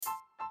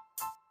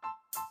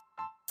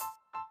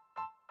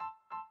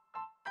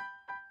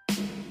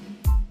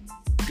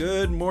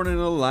Good morning,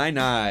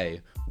 Illini.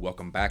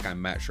 Welcome back.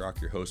 I'm Matt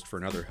Schrock, your host for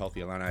another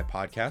Healthy Illini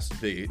podcast.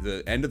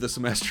 The end of the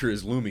semester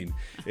is looming.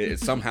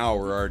 Somehow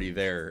we're already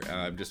there.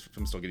 I'm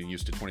still getting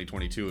used to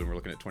 2022, and we're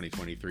looking at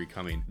 2023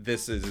 coming.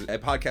 This is a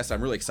podcast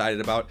I'm really excited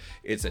about.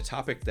 It's a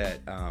topic that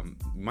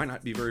you might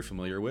not be very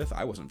familiar with.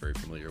 I wasn't very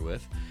familiar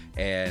with.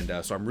 And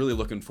so I'm really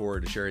looking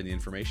forward to sharing the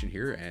information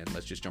here, and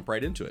let's just jump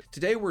right into it.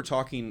 Today we're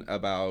talking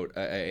about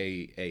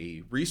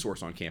a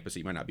resource on campus that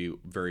you might not be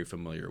very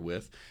familiar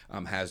with.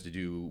 Has to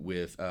do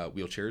with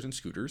wheelchairs and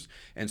scooters.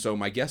 And so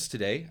my guest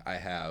today, I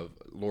have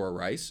Laura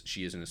Rice.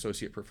 She is an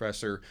associate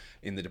professor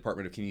in the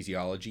Department of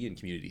Kinesiology and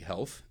Community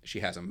Health.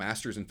 She has a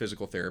master's in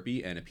physical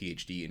therapy and a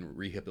PhD in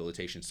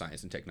rehabilitation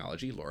science and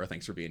technology. Laura,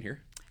 thanks for being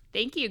here.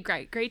 Thank you.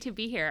 Great to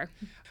be here.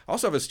 I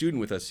also have a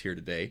student with us here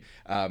today,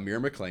 Mira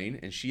McLean,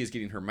 and she is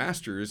getting her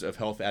master's of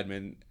health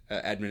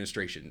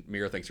administration.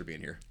 Mira, thanks for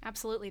being here.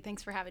 Absolutely.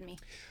 Thanks for having me.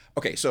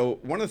 Okay, so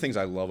one of the things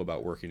I love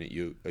about working at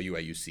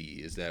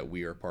UIUC is that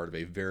we are part of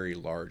a very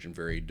large and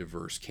very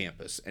diverse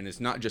campus. And it's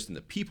not just in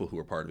the people who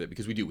are part of it,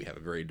 because we have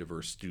a very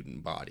diverse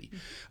student body,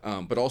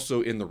 but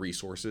also in the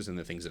resources and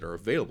the things that are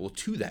available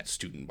to that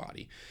student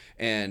body.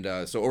 And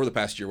so over the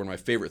past year, one of my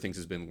favorite things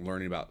has been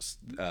learning about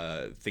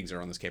things that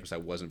are on this campus I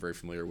wasn't very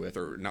familiar with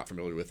or not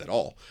familiar with at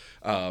all,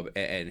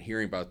 and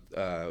hearing about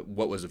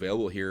what was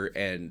available here.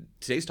 And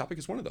today's topic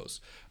is one of those.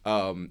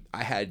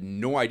 I had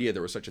no idea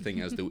there was such a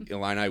thing as the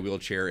Illini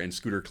Wheelchair and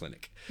Scooter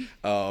Clinic.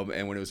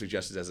 And when it was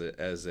suggested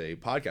as a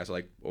podcast, I was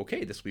like,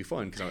 okay, this will be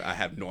fun, because I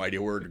have no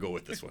idea where to go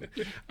with this one.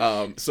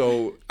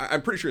 So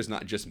I'm pretty sure it's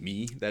not just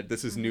me that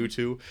this is new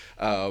to,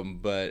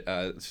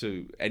 but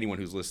so anyone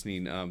who's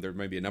listening, there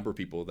may be a number of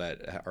people that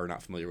are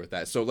not familiar with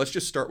that. So let's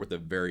just start with the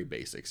very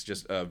basics,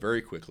 just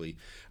very quickly.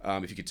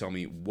 If you could tell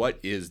me, what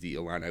is the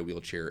Illini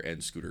Wheelchair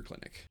and Scooter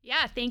Clinic?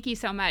 Yeah, thank you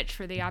so much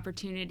for the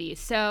opportunity.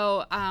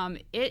 So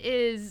it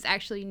is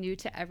actually new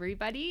to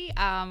everybody.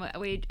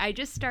 I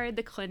just started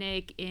the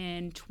clinic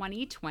in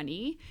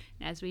 2020.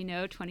 As we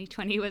know,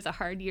 2020 was a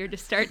hard year to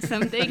start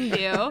something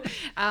new.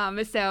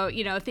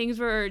 So, things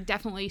were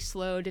definitely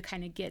slow to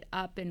kind of get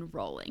up and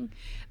rolling.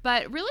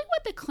 But really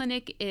what the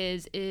clinic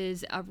is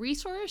a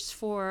resource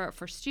for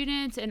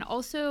students and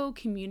also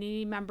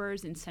community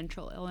members in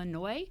Central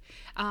Illinois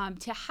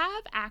to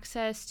have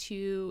access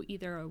to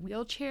either a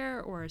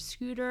wheelchair or a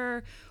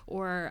scooter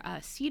or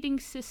a seating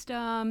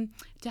system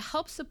to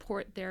help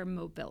support their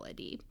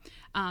mobility.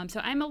 So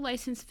I'm a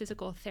licensed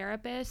physical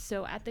therapist.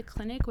 So at the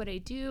clinic, what I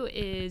do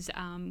is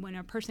when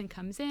a person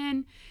comes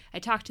in, I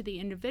talk to the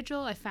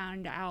individual. I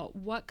found out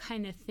what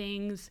kind of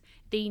things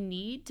they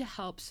need to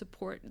help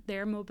support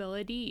their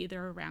mobility,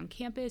 either around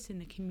campus, in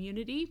the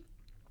community.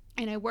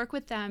 And I work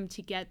with them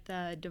to get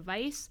the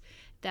device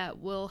that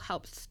will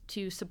help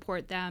to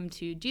support them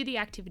to do the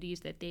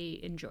activities that they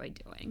enjoy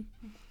doing.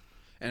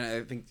 And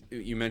I think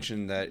you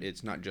mentioned that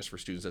it's not just for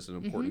students. That's an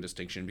important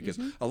distinction, because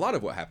a lot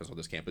of what happens on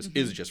this campus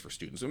is just for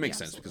students. So it makes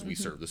sense, because we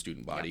serve the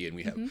student body and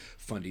we have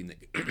funding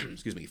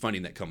that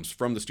funding that comes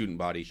from the student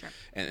body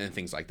and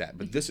things like that.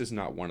 But this is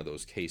not one of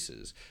those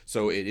cases.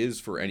 So it is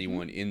for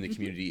anyone in the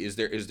community. Is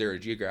there a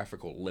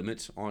geographical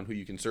limit on who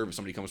you can serve? If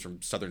somebody comes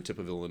from southern tip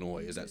of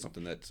Illinois, is that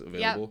something that's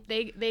available?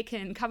 Yeah, they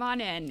can come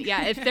on in.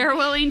 Yeah, if they're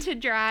willing to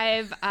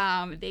drive,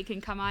 they can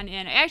come on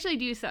in. I actually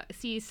do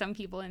see some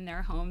people in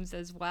their homes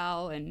as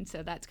well, and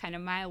so that's kind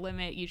of my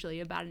limit,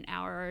 usually about an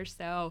hour or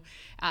so,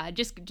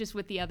 just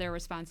with the other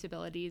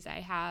responsibilities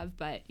I have.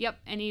 But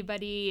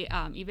anybody,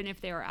 even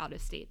if they were out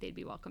of state, they'd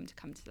be welcome to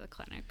come to the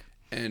clinic.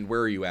 And where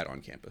are you at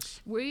on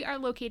campus? We are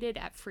located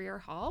at Freer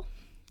Hall.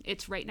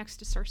 It's right next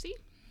to Searcy.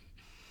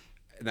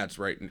 And that's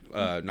right,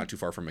 not too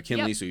far from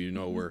McKinley, so you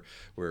know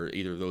where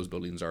either of those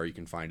buildings are. You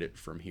can find it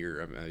from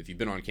here. If you've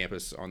been on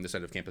campus, on this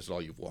end of campus at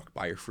all, you've walked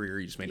by Freer.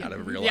 You just may not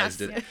have realized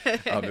it.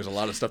 There's a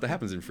lot of stuff that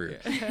happens in Freer,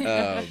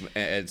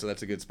 and so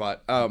that's a good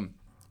spot.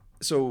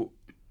 So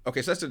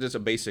that's just a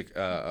basic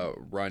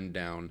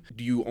rundown.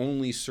 Do you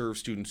only serve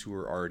students who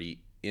are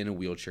already in a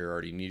wheelchair,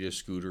 already need a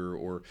scooter,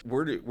 or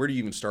where do you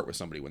even start with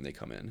somebody when they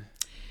come in?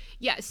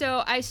 Yeah,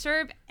 so I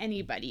serve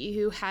anybody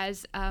who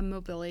has a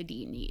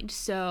mobility need.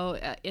 So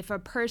if a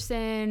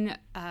person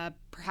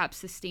perhaps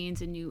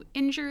sustains a new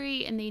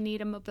injury and they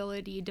need a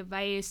mobility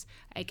device,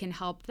 I can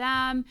help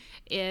them.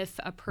 If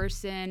a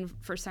person,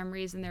 for some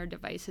reason, their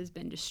device has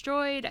been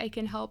destroyed, I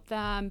can help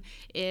them.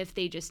 If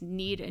they just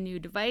need a new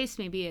device,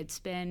 maybe it's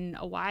been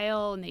a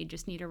while and they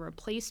just need a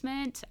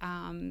replacement,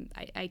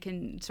 I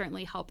can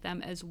certainly help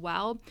them as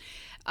well.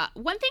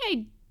 One thing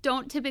I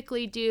don't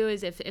typically do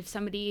is if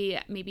somebody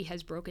maybe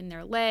has broken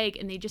their leg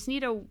and they just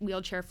need a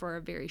wheelchair for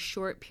a very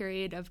short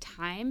period of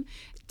time,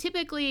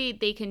 typically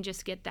they can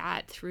just get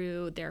that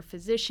through their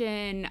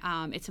physician.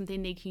 It's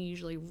something they can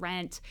usually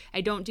rent.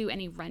 I don't do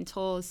any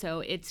rentals,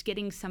 so it's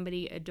getting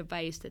somebody a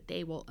device that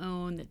they will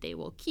own, that they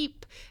will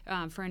keep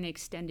for an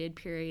extended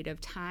period of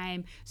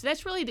time. So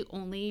that's really the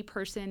only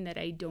person that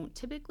I don't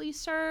typically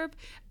serve.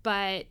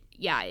 But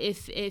yeah,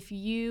 if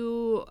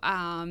you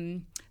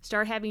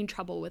start having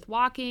trouble with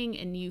walking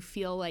and you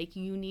feel like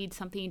you need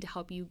something to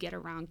help you get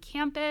around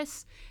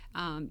campus,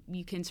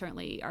 you can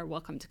certainly are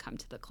welcome to come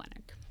to the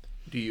clinic.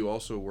 Do you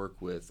also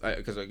work with,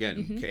 because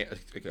again,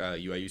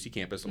 UIUC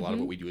campus, a lot of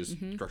what we do is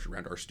structured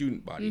around our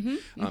student body.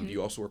 Do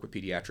you also work with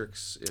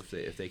pediatrics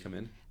if they come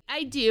in?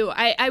 I do.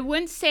 I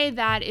wouldn't say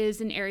that is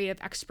an area of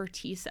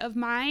expertise of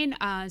mine.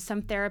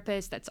 Some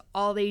therapists, that's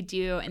all they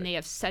do, and they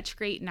have such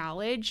great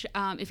knowledge.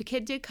 If a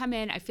kid did come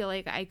in, I feel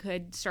like I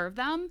could serve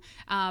them.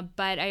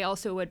 But I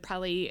also would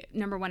probably,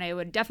 number one, I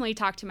would definitely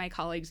talk to my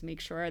colleagues,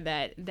 make sure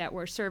that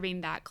we're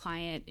serving that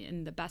client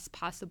in the best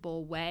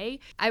possible way.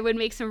 I would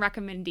make some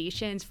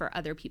recommendations for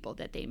other people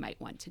that they might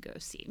want to go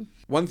see.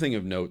 One thing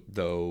of note,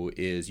 though,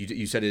 is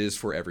you said it is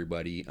for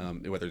everybody,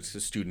 whether it's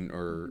a student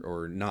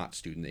or not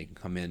student, they can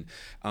come in.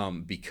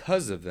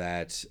 Because of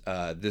that,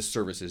 this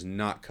service is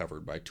not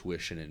covered by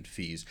tuition and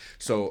fees.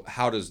 So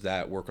how does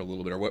that work a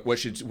little bit, or what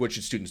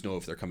should students know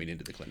if they're coming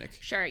into the clinic?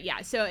 Sure,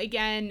 yeah. So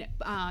again,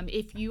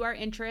 if you are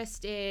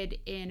interested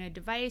in a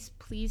device,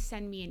 please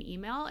send me an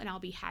email and I'll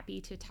be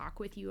happy to talk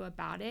with you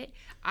about it.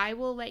 I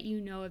will let you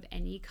know of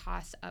any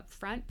costs up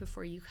front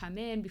before you come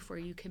in, before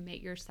you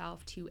commit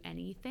yourself to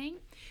anything.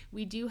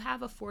 We do have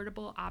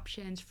affordable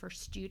options for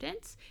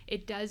students.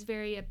 It does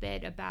vary a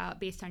bit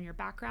based on your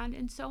background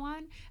and so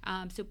on.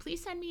 So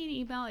please send me an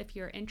email if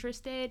you're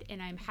interested,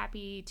 and I'm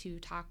happy to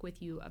talk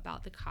with you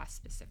about the cost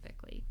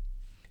specifically.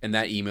 And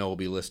that email will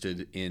be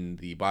listed in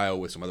the bio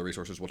with some other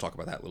resources. We'll talk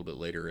about that a little bit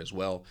later as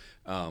well.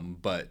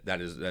 But that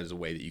is a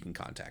way that you can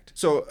contact.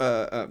 So,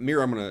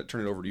 Mira, I'm going to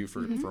turn it over to you for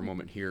a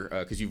moment here,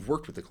 because you've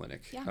worked with the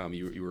clinic. Yeah.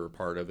 You were a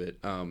part of it.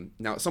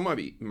 Now,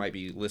 someone might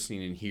be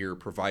listening in here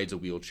provides a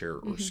wheelchair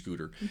or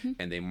scooter,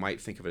 and they might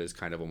think of it as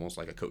kind of almost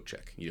like a coat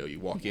check. You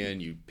walk in,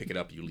 you pick it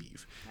up, you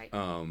leave.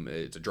 Right.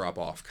 It's a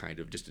drop-off kind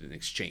of, just an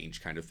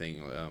exchange kind of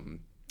thing.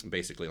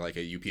 Basically like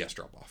a UPS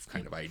drop-off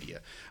kind of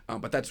idea.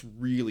 But that's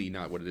really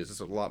not what it is. It's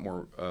a lot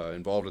more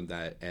involved in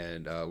that,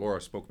 and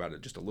Laura spoke about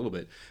it just a little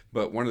bit.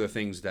 But one of the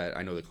things that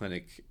I know the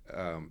clinic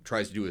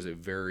tries to do is a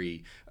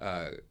very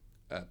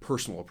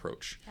personal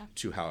approach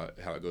to how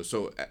it goes.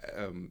 So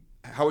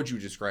how would you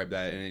describe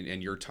that,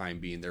 and your time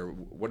being there?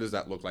 What does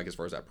that look like as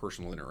far as that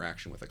personal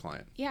interaction with a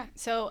client? Yeah,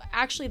 so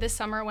actually this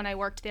summer when I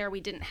worked there,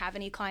 we didn't have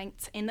any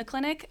clients in the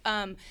clinic.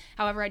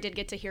 However, I did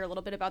get to hear a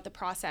little bit about the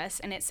process,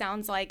 and it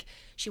sounds like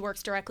she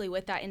works directly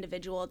with that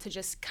individual to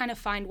just kind of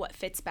find what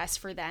fits best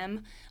for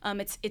them.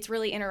 It's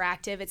really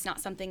interactive. It's not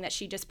something that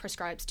she just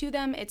prescribes to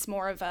them. It's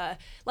more of a,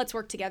 let's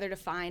work together to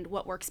find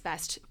what works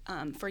best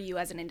for you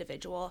as an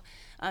individual.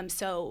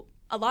 So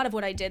a lot of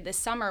what I did this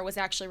summer was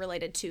actually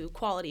related to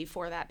quality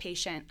for that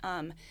patient.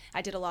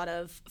 I did a lot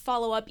of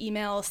follow-up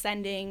email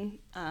sending,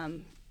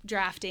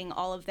 drafting,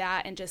 all of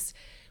that, and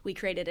we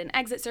created an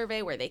exit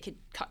survey where they could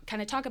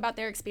kind of talk about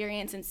their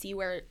experience and see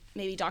where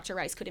maybe Dr.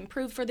 Rice could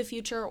improve for the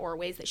future, or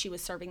ways that she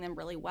was serving them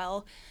really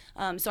well.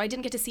 So I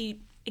didn't get to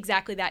see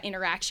exactly that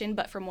interaction,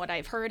 but from what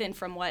I've heard and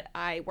from what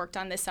I worked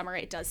on this summer,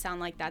 it does sound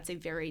like that's a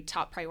very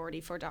top priority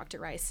for Dr.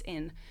 Rice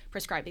in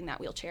prescribing that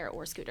wheelchair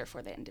or scooter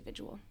for the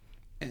individual.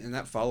 And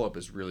that follow-up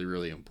is really,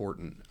 really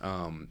important,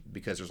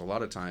 because there's a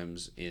lot of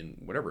times in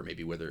whatever it may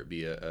be, whether it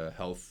be a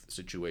health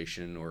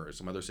situation or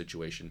some other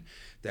situation,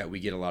 that we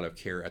get a lot of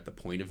care at the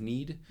point of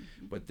need,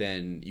 but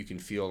then you can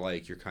feel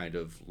like you're kind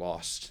of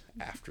lost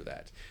after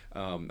that.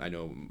 I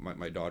know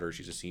my daughter,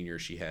 she's a senior,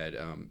 she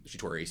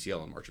tore her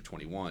ACL in March of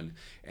 21,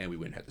 and we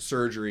went and had the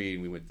surgery,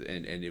 and we went,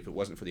 and if it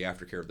wasn't for the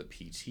aftercare of the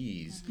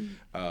PTs,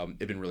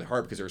 it'd been really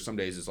hard, because there were some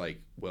days it's like,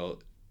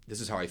 well, this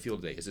is how I feel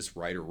today. Is this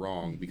right or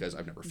wrong? Because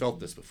I've never felt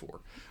this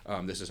before.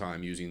 This is how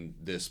I'm using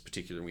this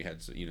particular, and we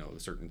had,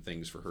 certain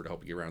things for her to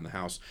help me get around the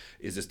house.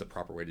 Is this the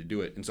proper way to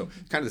do it? And so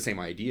it's kind of the same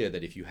idea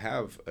that if you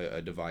have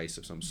a device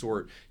of some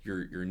sort,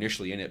 you're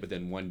initially in it, but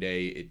then one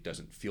day it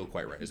doesn't feel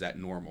quite right. Is that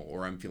normal?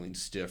 Or I'm feeling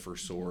stiff or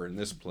sore in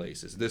this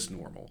place. Is this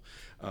normal?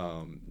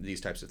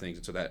 These types of things.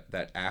 And so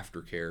that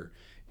aftercare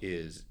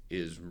is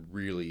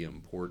really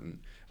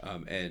important,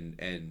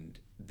 and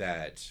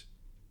that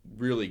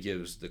really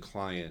gives the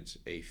client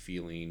a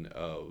feeling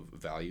of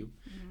value,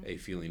 a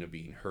feeling of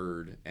being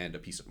heard, and a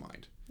peace of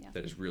mind.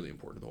 That is really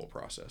important to the whole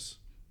process,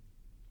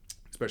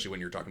 especially when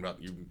you're talking about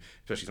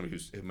especially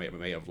somebody who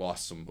may have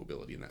lost some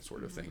mobility and that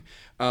sort of thing.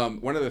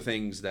 One of the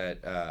things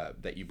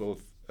that you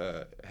both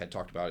had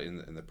talked about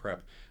in the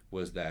prep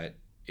was that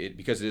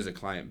because it is a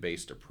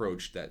client-based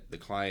approach, that the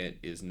client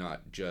is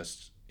not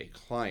just a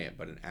client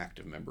but an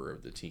active member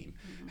of the team.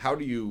 How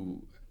do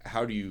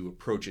you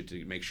approach it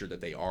to make sure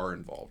that they are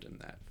involved in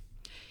that?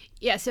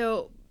 Yeah,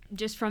 so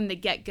just from the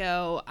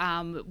get-go,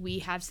 we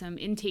have some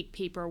intake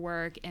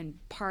paperwork, and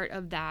part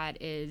of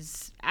that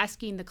is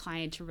asking the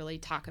client to really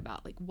talk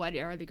about, like, what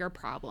are your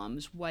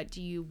problems? What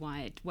do you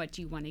want? What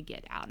do you want to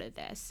get out of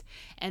this?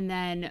 And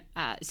then,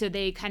 so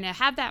they kind of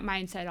have that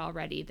mindset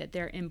already that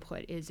their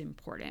input is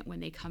important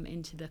when they come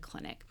into the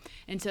clinic.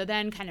 And so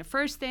then kind of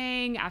first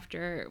thing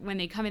when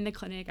they come in the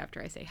clinic,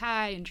 after I say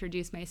hi,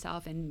 introduce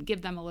myself, and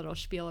give them a little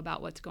spiel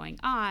about what's going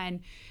on,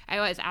 I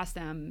always ask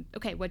them,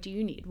 okay, what do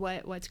you need?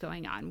 What's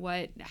going on?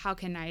 How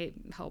can I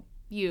help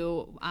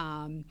you,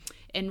 and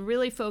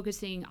really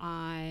focusing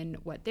on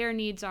what their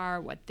needs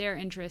are, what they're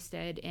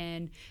interested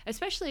in,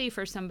 especially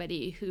for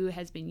somebody who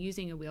has been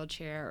using a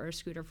wheelchair or a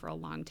scooter for a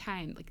long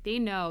time. Like they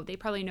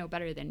probably know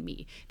better than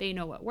me. They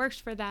know what works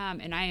for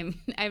them, and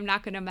I'm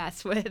not going to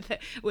mess with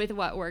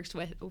what works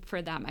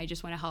for them. I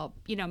just want to help,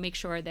 make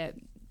sure that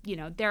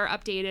they're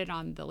updated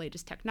on the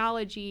latest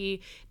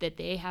technology, that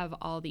they have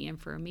all the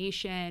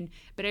information,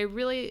 but I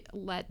really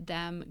let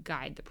them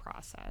guide the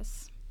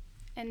process.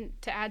 And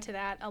to add to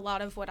that, a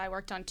lot of what I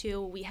worked on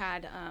too, we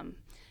had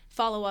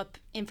follow-up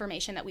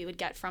information that we would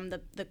get from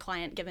the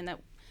client, given that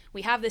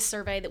we have this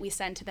survey that we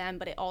send to them,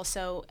 but it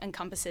also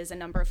encompasses a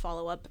number of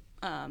follow-up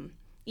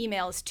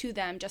emails to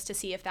them just to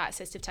see if that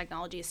assistive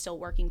technology is still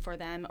working for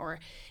them, or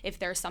if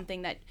there's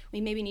something that we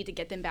maybe need to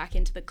get them back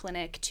into the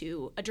clinic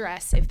to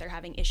address if they're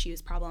having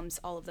issues, problems,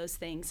 all of those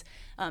things.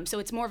 So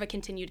it's more of a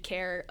continued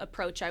care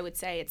approach, I would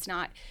say. It's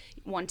not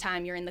one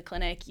time you're in the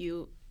clinic,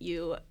 you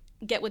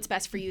get what's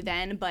best for you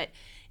then, but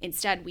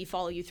instead we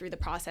follow you through the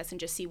process and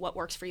just see what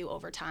works for you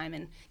over time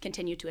and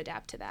continue to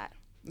adapt to that.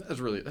 That's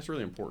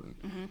really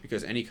important,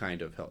 because any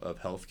kind of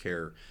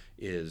healthcare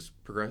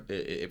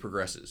it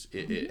progresses.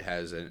 It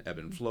has an ebb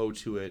and flow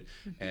to it,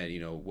 and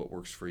what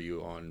works for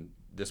you on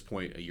this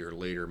point a year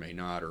later may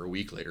not, or a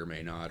week later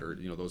may not, or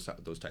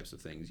those types of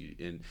things.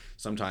 And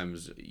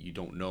sometimes you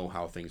don't know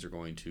how things are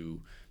going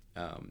to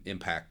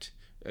impact.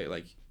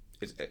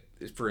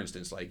 For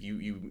instance, like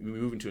you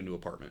move into a new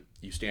apartment,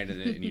 you stand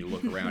in it and you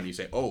look around and you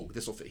say, oh,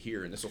 this will fit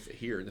here and this will fit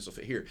here and this will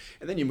fit here,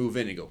 and then you move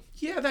in and go,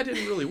 yeah, that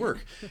didn't really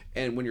work.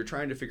 And when you're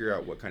trying to figure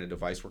out what kind of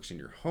device works in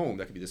your home,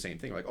 that could be the same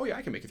thing. Like, oh yeah,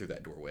 I can make it through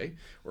that doorway,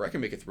 or I can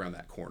make it around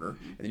that corner,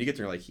 and then you get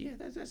there and you're like,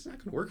 yeah, that's not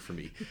going to work for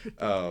me.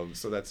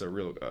 So that's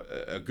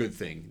a good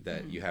thing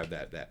that you have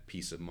that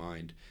peace of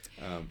mind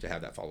to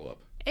have that follow up.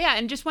 Yeah,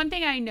 and just one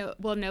thing I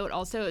will note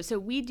also, so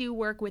we do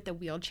work with a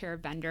wheelchair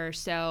vendor.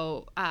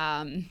 So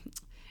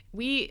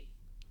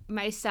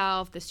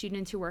myself, the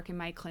students who work in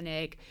my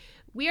clinic,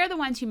 we are the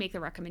ones who make the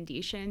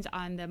recommendations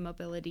on the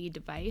mobility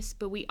device,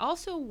 but we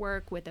also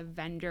work with a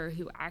vendor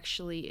who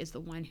actually is the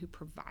one who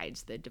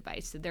provides the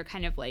device. So they're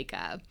kind of like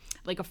a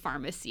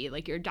pharmacy,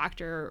 like your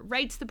doctor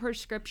writes the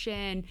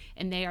prescription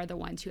and they are the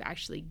ones who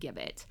actually give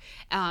it.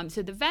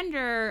 So the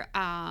vendor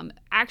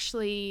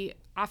actually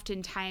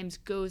oftentimes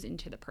goes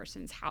into the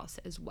person's house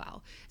as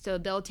well. So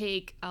they'll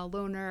take a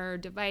loaner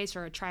device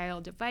or a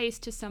trial device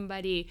to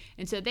somebody,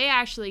 and so they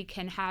actually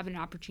can have an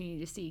opportunity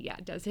to see,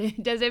 does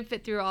it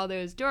fit through all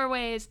those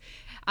doorways,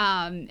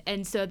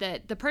 and so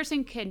that the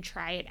person can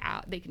try it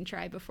out. They can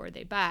try before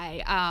they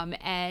buy,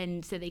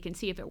 and so they can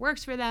see if it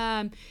works for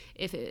them,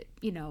 if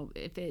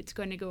it's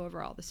going to go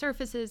over all the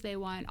surfaces they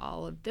want,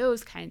 all of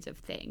those kinds of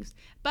things.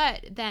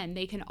 But then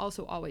they can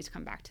also always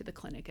come back to the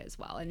clinic as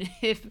well. And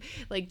if,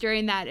 like,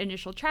 during that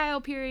initial trial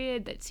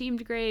period that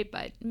seemed great,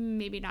 but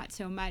maybe not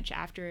so much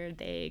after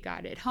they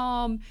got it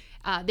home,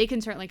 they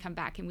can certainly come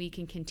back and we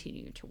can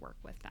continue to work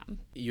with them.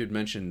 You had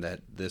mentioned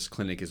that this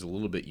clinic is a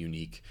little bit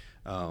unique,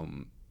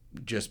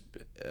 just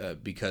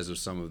because of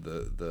some of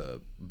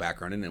the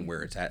background in and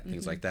where it's at,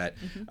 things like that.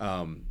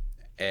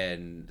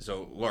 And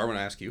so, Laura, I want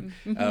to ask you,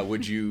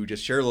 would you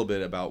just share a little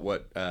bit about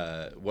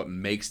what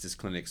makes this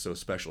clinic so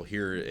special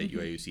here at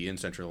UIUC in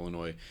Central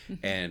Illinois,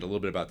 and a little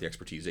bit about the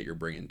expertise that you're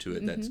bringing to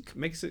it that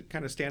makes it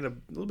kind of stand a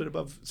little bit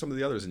above some of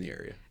the others in the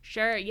area?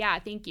 Sure. Yeah.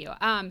 Thank you.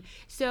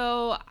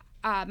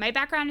 My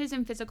background is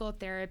in physical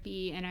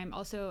therapy, and I'm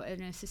also an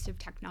assistive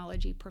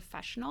technology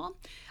professional.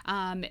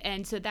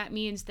 And so that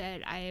means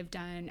that I have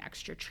done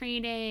extra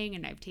training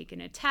and I've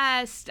taken a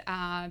test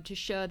to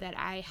show that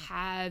I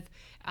have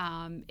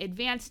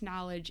advanced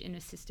knowledge in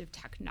assistive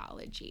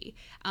technology.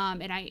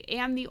 And I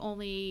am the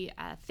only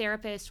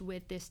therapist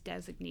with this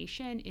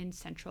designation in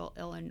Central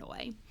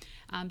Illinois.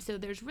 So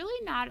there's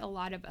really not a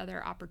lot of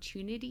other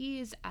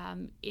opportunities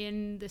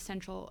in the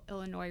Central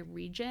Illinois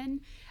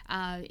region.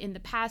 In the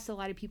past, a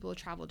lot of people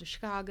travel to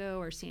Chicago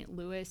or St.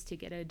 Louis to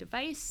get a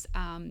device,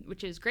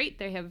 which is great.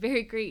 They have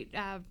very great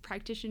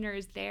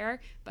practitioners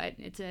there, but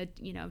it's a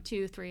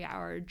 2-3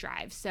 hour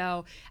drive.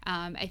 So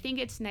I think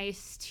it's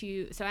nice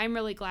so I'm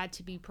really glad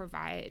to be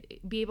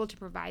able to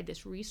provide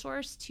this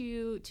resource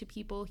to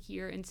people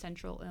here in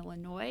Central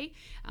Illinois,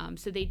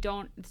 so they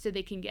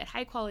can get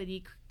high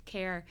quality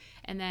care,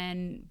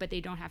 but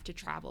they don't have to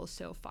travel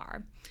so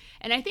far.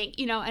 And I think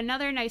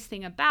another nice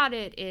thing about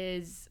it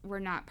is we're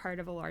not part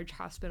of a large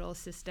hospital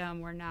system.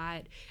 We're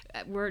not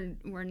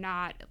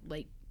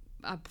like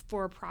a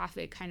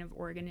for-profit kind of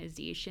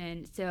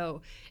organization.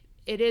 So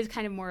it is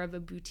kind of more of a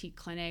boutique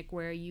clinic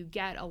where you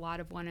get a lot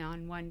of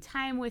one-on-one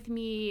time with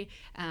me.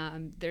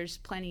 There's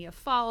plenty of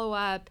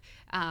follow-up.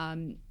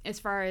 As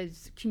far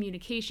as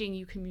communication,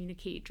 you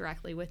communicate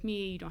directly with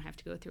me. You don't have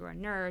to go through a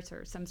nurse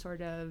or some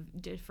sort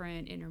of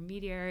different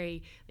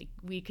intermediary. Like,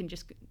 we can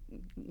just,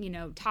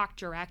 talk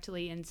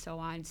directly and so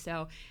on.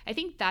 So I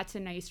think that's a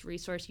nice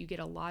resource. You get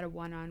a lot of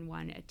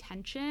one-on-one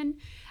attention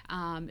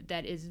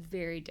that is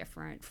very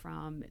different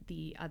from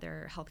the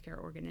other healthcare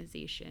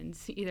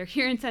organizations, either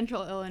here in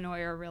Central Illinois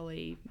or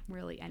really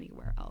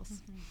anywhere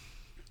else.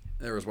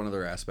 There was one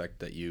other aspect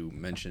that you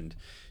mentioned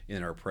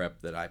in our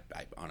prep that I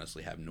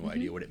honestly have no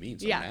idea what it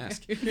means. So I'm going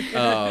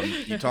to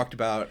ask. You talked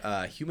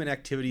about human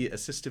activity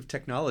assistive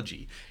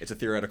technology. It's a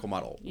theoretical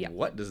model. Yep.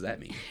 What does that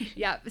mean?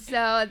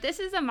 So this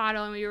is a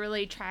model, and we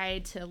really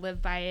tried to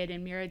live by it.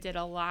 And Mira did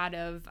a lot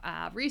of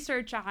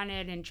research on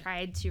it and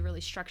tried to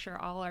really structure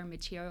all our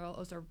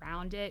materials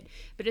around it.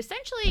 But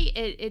essentially,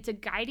 it's a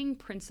guiding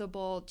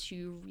principle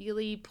to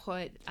really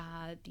put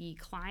the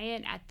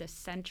client at the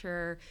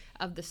center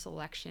of the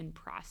selection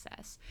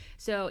process.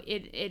 So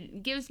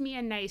it gives me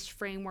a nice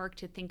framework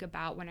to think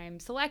about when I'm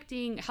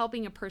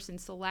helping a person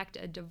select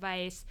a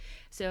device.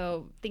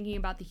 So thinking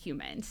about the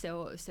human.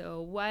 So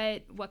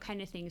what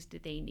kind of things do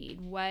they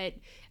need? What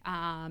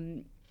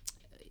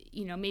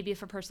maybe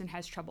if a person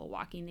has trouble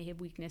walking, they have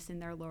weakness in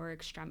their lower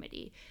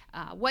extremity.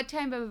 What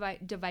type of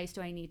device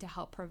do I need to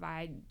help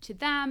provide to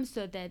them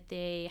so that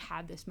they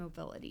have this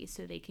mobility,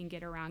 so they can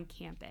get around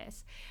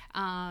campus?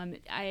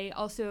 I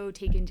also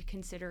take into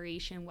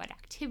consideration what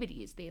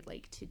activities they'd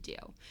like to do.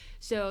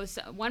 So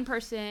one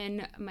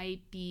person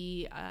might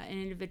be an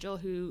individual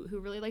who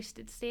really likes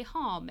to stay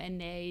home, and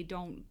they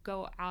don't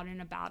go out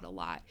and about a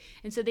lot.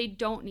 And so they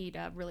don't need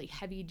a really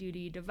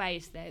heavy-duty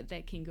device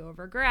that can go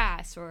over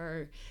grass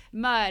or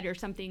mud or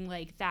something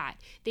like that.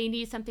 They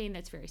need something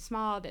that's very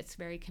small, that's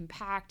very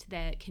compact,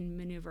 that can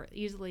maneuver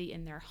easily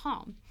in their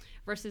home.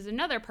 Versus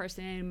another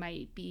person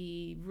might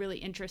be really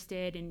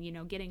interested in,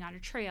 getting on a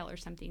trail or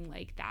something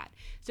like that.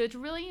 So it's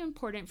really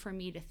important for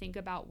me to think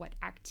about what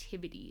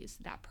activities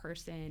that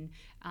person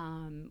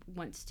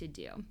wants to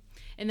do.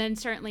 And then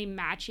certainly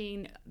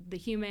matching the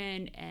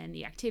human and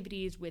the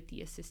activities with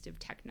the assistive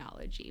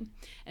technology.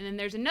 And then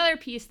there's another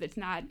piece that's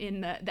not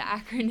in the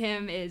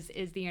acronym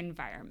is the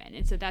environment.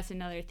 And so that's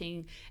another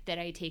thing that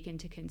I take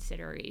into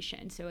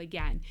consideration. So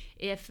again,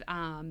 if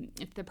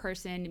the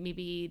person,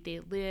 maybe they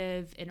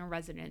live in a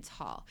residence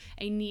hall,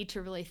 I need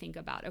to really think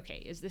about, okay,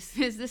 is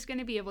this going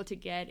to be able to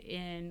get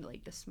in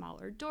like the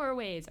smaller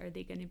doorways? Are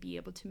they going to be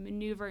able to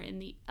maneuver in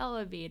the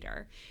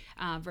elevator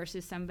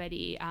versus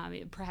somebody,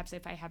 perhaps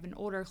if I have an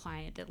older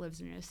client that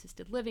lives in an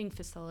assisted living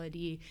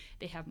facility,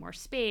 they have more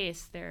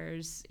space,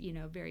 there's,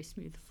 very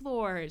smooth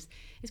floors.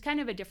 It's kind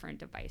of a different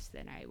device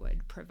than I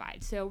would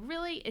provide. So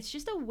really, it's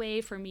just a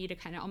way for me to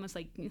kind of almost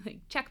like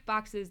check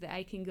boxes that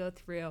I can go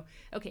through.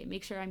 Okay,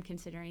 make sure I'm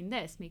considering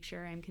this, make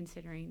sure I'm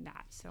considering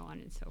that, so on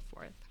and so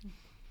forth.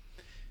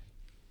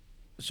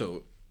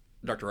 So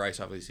Dr. Rice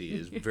obviously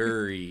is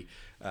very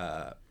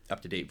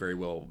up to date, very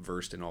well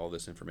versed in all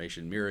this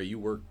information. Mira, you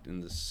worked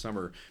in the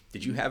summer.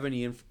 Did you have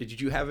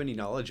any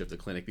knowledge of the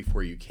clinic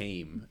before you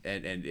came?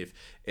 And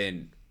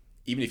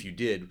even if you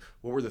did,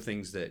 what were the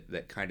things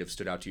that kind of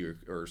stood out to you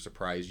or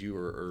surprised you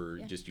or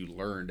just you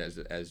learned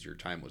as your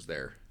time was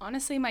there?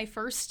 Honestly, my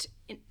first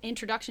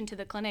introduction to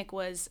the clinic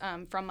was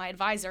from my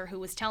advisor, who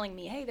was telling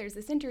me, hey, there's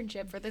this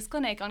internship for this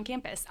clinic on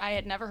campus. I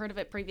had never heard of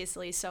it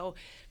previously. So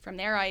from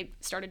there, I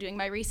started doing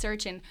my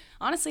research, and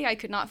honestly, I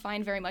could not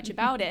find very much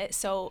about it.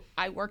 So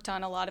I worked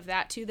on a lot of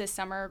that too this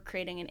summer,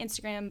 creating an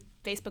Instagram,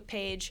 Facebook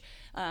page,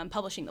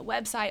 publishing the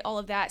website, all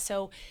of that.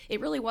 So it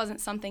really wasn't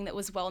something that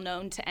was well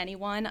known to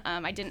anyone.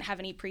 I didn't have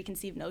any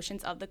preconceived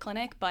notions of the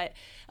clinic, but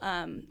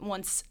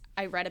once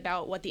I read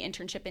about what the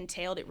internship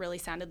entailed, it really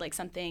sounded like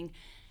something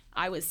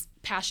I was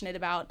passionate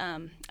about.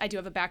 I do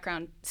have a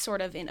background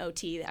sort of in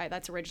OT.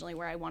 That's originally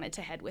where I wanted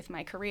to head with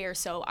my career.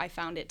 So I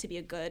found it to be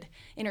a good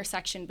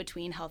intersection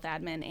between health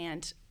admin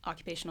and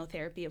occupational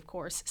therapy, of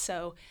course.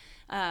 So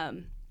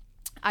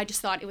I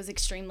just thought it was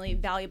extremely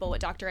valuable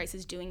what Dr. Rice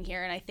is doing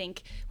here. And I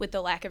think with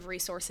the lack of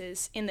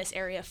resources in this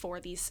area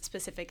for these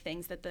specific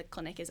things that the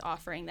clinic is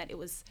offering, that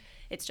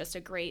it's just a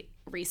great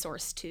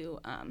resource to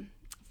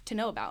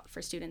know about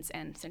for students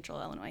and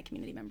Central Illinois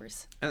community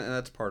members. And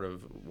that's part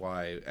of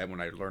why, and when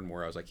I learned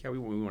more, I was like, yeah, we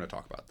want to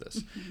talk about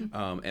this.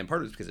 And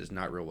part of it's because it's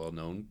not real well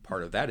known.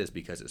 Part of that is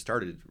because it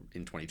started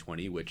in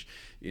 2020, which,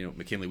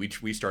 McKinley,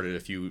 we started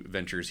a few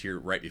ventures here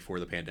right before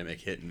the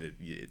pandemic hit, and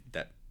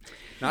that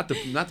not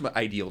the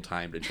ideal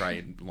time to try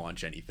and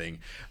launch anything.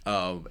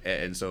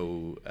 And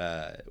so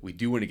we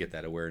do want to get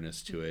that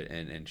awareness to it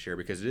and share,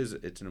 because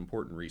it's an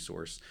important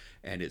resource,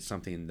 and it's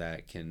something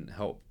that can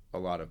help a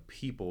lot of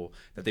people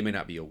that they may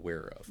not be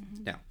aware of.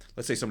 Now,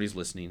 let's say somebody's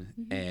listening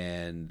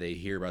and they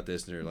hear about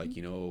this and they're like,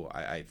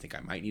 I think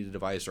I might need a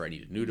device, or I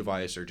need a new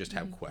device, or just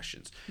have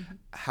questions.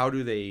 How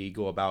do they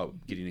go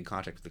about getting in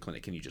contact with the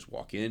clinic? Can you just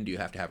walk in? Do you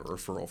have to have a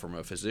referral from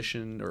a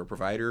physician or a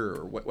provider,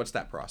 or what's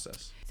that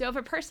process? So if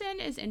a person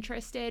is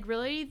interested,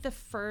 really the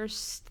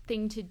first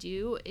thing to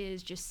do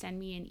is just send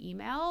me an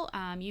email.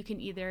 You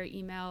can either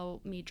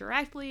email me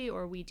directly,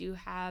 or we do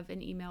have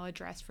an email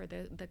address for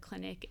the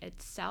clinic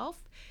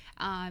itself.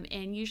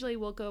 And usually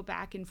we'll go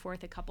back and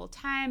forth a couple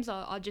times.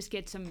 I'll just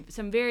get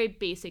some very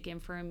basic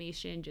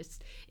information,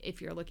 just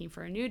if you're looking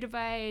for a new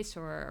device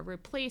or a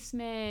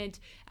replacement,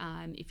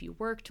 if you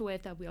worked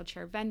with a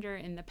wheelchair vendor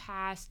in the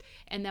past,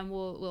 and then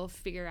we'll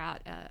figure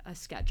out a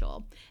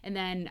schedule. And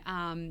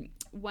then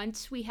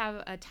once we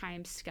have a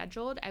time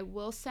scheduled, I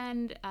will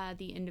send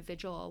the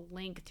individual a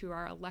link through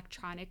our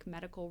electronic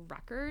medical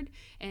record.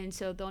 And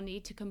so they'll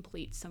need to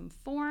complete some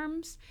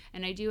forms.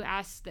 And I do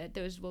ask that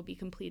those will be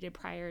completed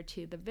prior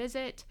to the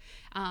visit.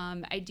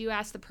 I do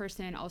ask the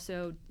person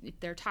also, if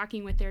they're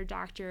talking with their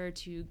doctor,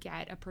 to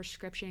get a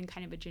prescription,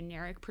 kind of a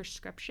generic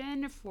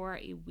prescription for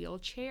a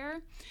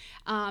wheelchair.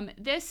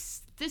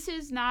 This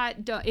is not,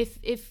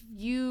 if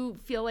you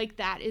feel like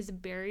that is a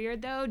barrier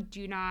though,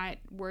 do not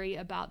worry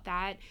about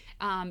that.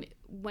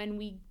 When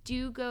we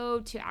do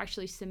go to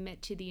actually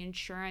submit to the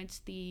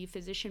insurance, the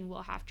physician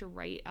will have to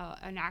write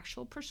an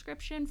actual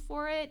prescription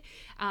for it.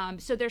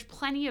 So there's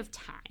plenty of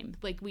time.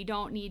 Like, we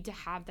don't need to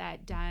have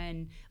that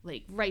done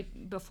like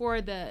right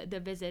before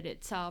the visit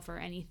itself or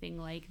anything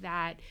like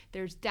that.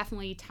 There's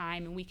definitely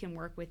time, and we can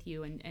work with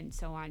you and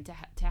so on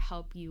to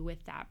help you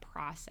with that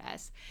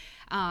process.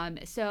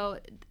 So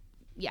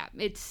yeah,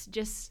 it's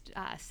just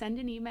send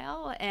an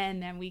email,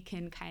 and then we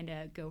can kind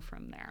of go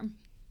from there.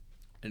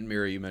 And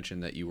Mira, you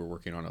mentioned that you were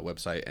working on a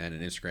website and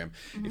an Instagram.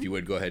 Mm-hmm. If you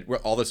would go ahead,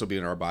 all this will be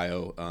in our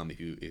bio.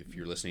 If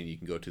you're listening, you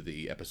can go to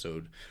the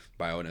episode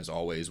bio, and as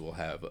always, we'll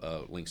have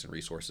links and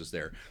resources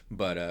there.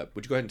 But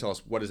would you go ahead and tell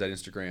us, what is that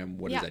Instagram?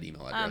 What is that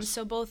email address?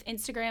 So both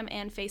Instagram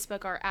and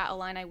Facebook are at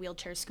Illini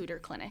Wheelchair Scooter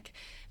Clinic.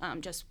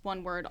 Just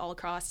one word all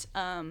across.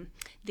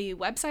 The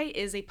website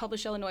is a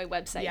Publish Illinois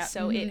website,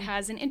 so it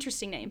has an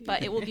interesting name,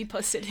 but it will be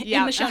posted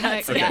in the show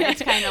notes. Yeah,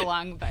 it's kind of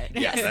long, but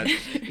yeah,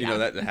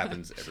 that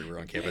happens everywhere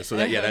on campus. So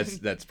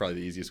that's probably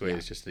the easiest way,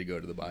 is just to go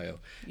to the bio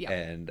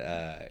and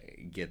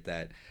get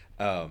that.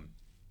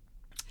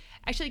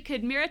 Actually,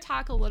 could Mira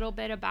talk a little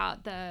bit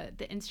about the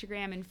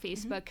Instagram and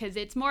Facebook? Because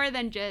it's more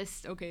than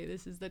just, okay,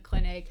 this is the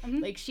clinic.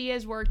 Like, she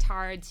has worked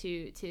hard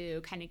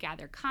to kind of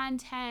gather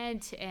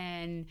content,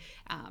 and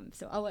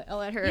so I'll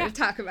let her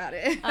talk about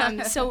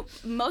it. So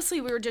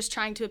mostly we were just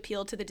trying to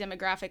appeal to the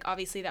demographic,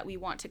 obviously, that we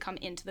want to come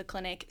into the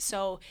clinic.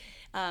 So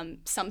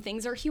some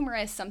things are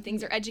humorous, some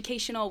things are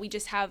educational. We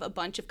just have a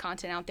bunch of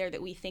content out there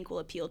that we think will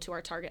appeal to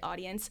our target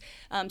audience.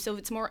 So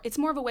it's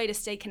more of a way to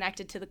stay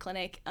connected to the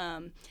clinic.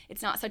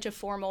 It's not such a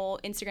formal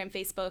Instagram,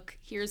 Facebook,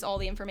 here's all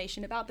the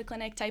information about the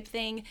clinic type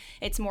thing.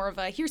 It's more of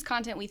a, here's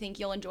content we think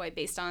you'll enjoy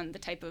based on the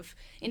type of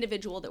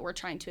individual that we're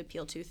trying to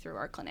appeal to through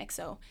our clinic.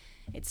 So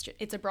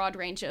it's a broad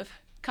range of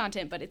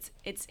content, but it's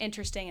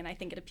interesting, and I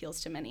think it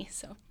appeals to many.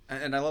 So,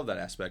 and I love that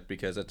aspect,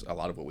 because that's a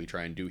lot of what we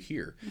try and do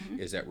here,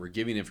 is that we're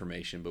giving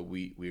information, but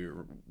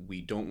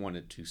we don't want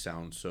it to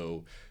sound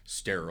so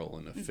sterile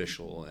and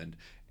official and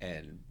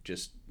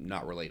just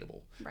not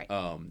relatable. Right.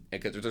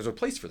 Because there's a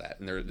place for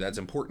that, and that's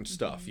important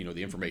stuff. You know,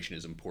 the information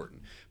is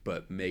important,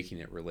 but making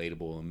it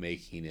relatable and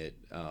making it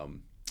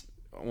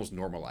almost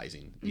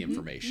normalizing the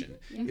information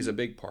is a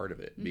big part of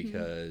it,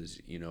 because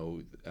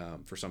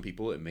for some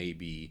people it may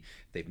be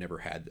they've never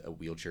had a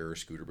wheelchair or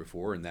scooter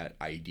before, and that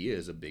idea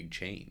is a big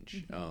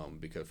change,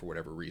 because for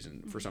whatever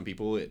reason. For some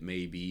people it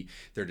may be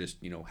they're just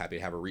happy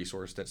to have a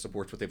resource that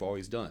supports what they've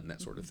always done,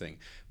 that sort of thing.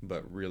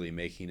 But really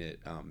making it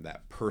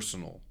that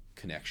personal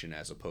connection,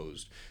 as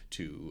opposed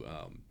to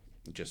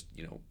just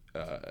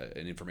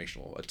an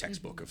informational, a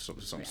textbook of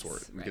some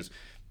sort, because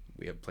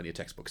we have plenty of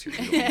textbooks here.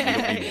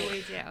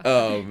 We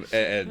do.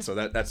 And so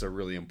that's a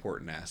really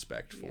important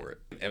aspect for it.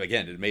 And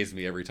again, it amazes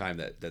me every time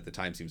that the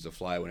time seems to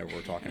fly whenever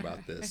we're talking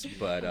about this.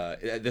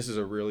 But this is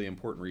a really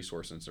important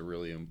resource, and it's a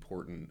really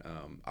important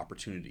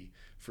opportunity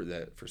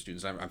for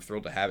students. I'm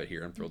thrilled to have it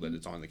here. I'm thrilled that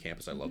it's on the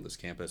campus. I love this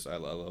campus. I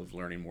love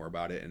learning more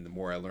about it. And the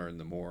more I learn,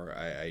 the more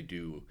I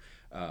do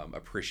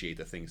appreciate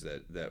the things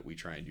that we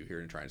try and do here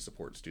and try and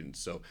support students.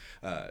 So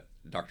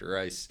Dr.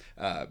 Rice,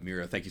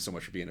 Mira, thank you so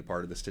much for being a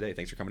part of this today.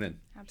 Thanks for coming in.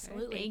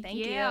 Absolutely. Thank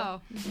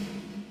you.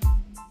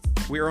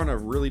 We are on a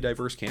really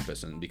diverse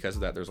campus, and because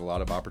of that, there's a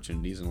lot of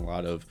opportunities and a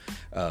lot of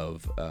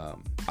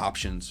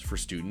options for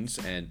students.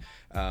 And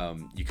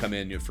you come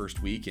in your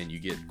first week and you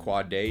get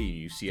quad day, and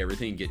you see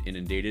everything, get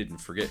inundated,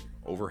 and forget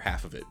over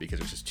half of it because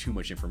there's just too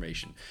much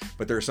information.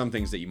 But there are some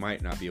things that you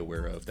might not be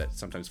aware of that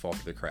sometimes fall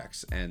through the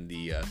cracks, and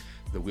the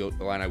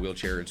Illini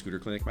Wheelchair and Scooter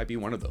Clinic might be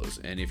one of those.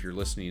 And if you're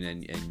listening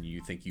and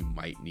you think you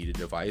might need a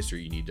device, or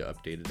you need to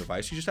update a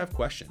device, you just have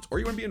questions, or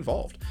you want to be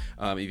involved,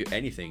 if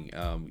anything,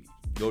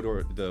 go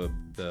to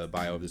the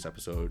bio of this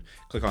episode,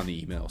 click on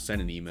the email,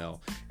 send an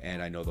email,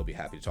 and I know they'll be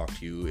happy to talk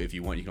to you. If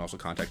you want, you can also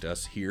contact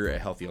us here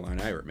at Healthy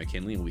Illini or at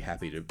McKinley, and we'll be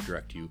happy to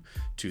direct you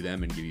to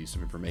them and give you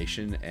some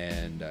information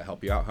and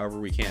help you out however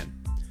we can.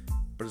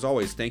 But as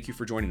always, thank you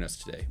for joining us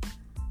today.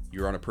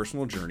 You're on a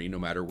personal journey no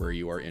matter where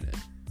you are in it.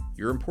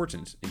 You're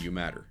important and you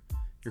matter.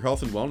 Your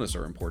health and wellness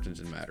are important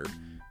and matter,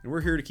 and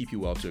we're here to keep you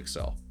well to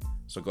excel.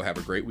 So go have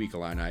a great week,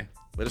 Illini.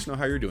 Let us know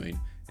how you're doing,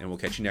 and we'll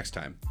catch you next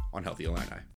time on Healthy Illini.